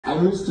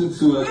missed it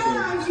too. Where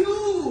are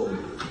you?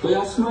 But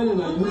you're smiling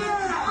and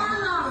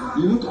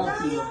you look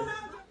happy.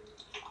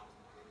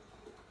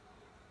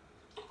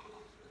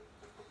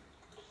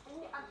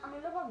 I'm a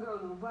lover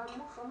girl, but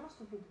I'm not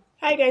stupid.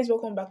 Hi guys,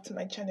 welcome back to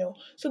my channel.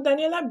 So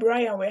Daniella and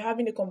Bryan were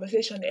having a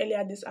conversation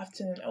earlier this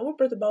afternoon, and we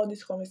brought about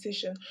this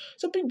conversation.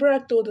 So Big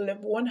Brother told the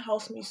level 1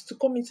 housemates to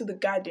come into the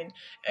garden,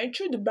 and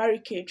through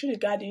the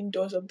garden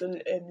doors of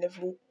the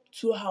level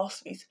 2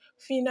 housemates,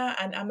 Phyna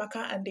and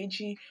Amaka and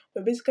Deji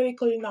were basically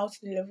calling out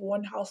the level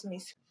 1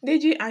 housemates.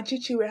 Deji and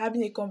Chichi were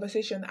having a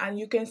conversation, and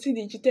you can see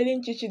Deji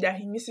telling Chichi that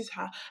he misses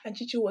her, and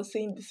Chichi was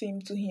saying the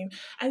same to him.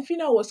 And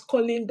Phyna was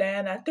calling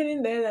Diana,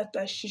 telling Diana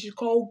that she should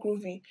call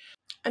Groovy.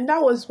 And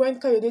that was when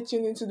Kayode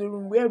tuned into the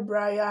room where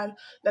Bryan,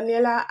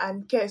 Daniella,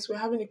 and Kess were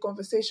having a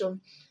conversation.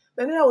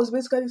 Daniella was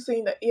basically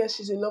saying that yes,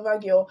 she's a lover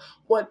girl,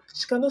 but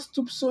she cannot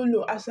stoop so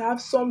low as to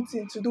have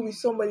something to do with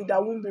somebody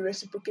that won't be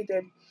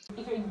reciprocated.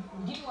 If you're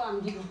giving what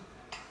I'm giving,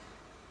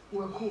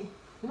 we're cool.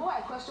 The more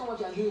I question what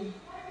you're doing,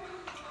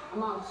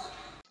 I'm out.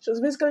 She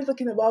was basically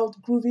talking about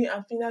Groovy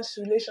and Phyna's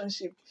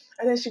relationship.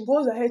 And then she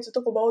goes ahead to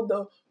talk about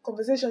the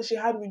conversation she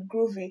had with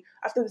Groovy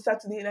after the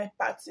Saturday night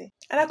party.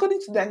 And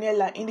according to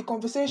Daniella, in the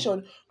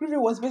conversation,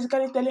 Groovy was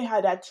basically telling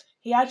her that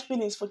he had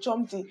feelings for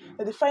Chomzi,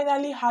 that they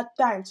finally had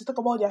time to talk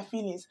about their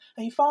feelings.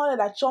 And he found out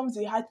that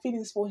Chomzi had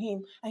feelings for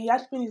him, and he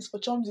had feelings for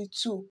Chomzi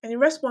too. And in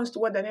response to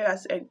what Daniella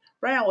said,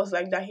 Bryan was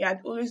like that he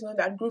had always known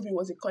that Groovy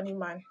was a cunning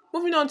man.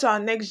 Moving on to our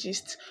next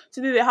gist.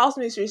 Today, the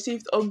housemates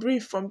received a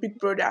brief from Big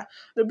Brother.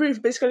 The brief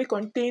basically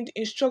contained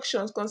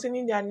instructions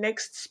concerning their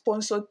next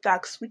sponsored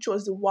tax, which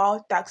was the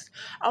wild tax.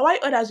 And while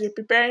others were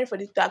preparing for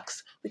the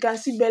tax, we can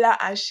see Bella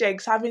and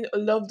Sheggz having a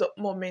loved up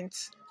moment.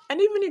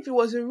 And even if it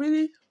was a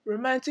really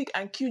romantic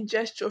and cute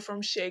gesture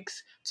from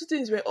Sheggz, two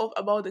things were off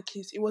about the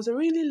kiss. It was a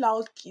really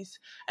loud kiss,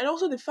 and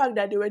also the fact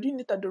that they were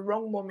doing it at the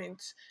wrong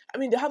moment. I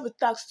mean, they have a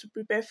tax to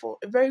prepare for,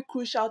 a very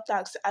crucial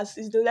tax, as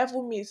is the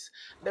level mates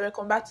that were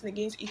combating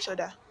against each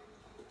other.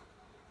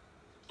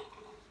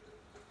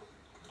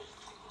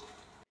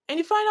 And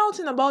the final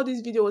thing about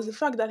this video was the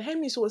fact that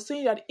Hermes was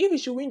saying that if he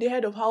should win the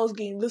head of house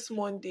game this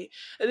Monday,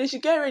 that they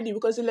should get ready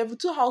because the level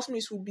 2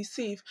 housemates would be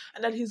safe,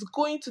 and that he's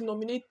going to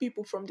nominate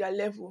people from their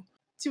level.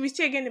 Till we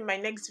see again in my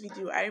next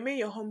video, I remain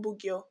your humble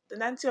girl, the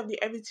Nancy of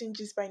the Everything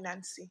Gist by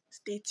Nancy.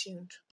 Stay tuned.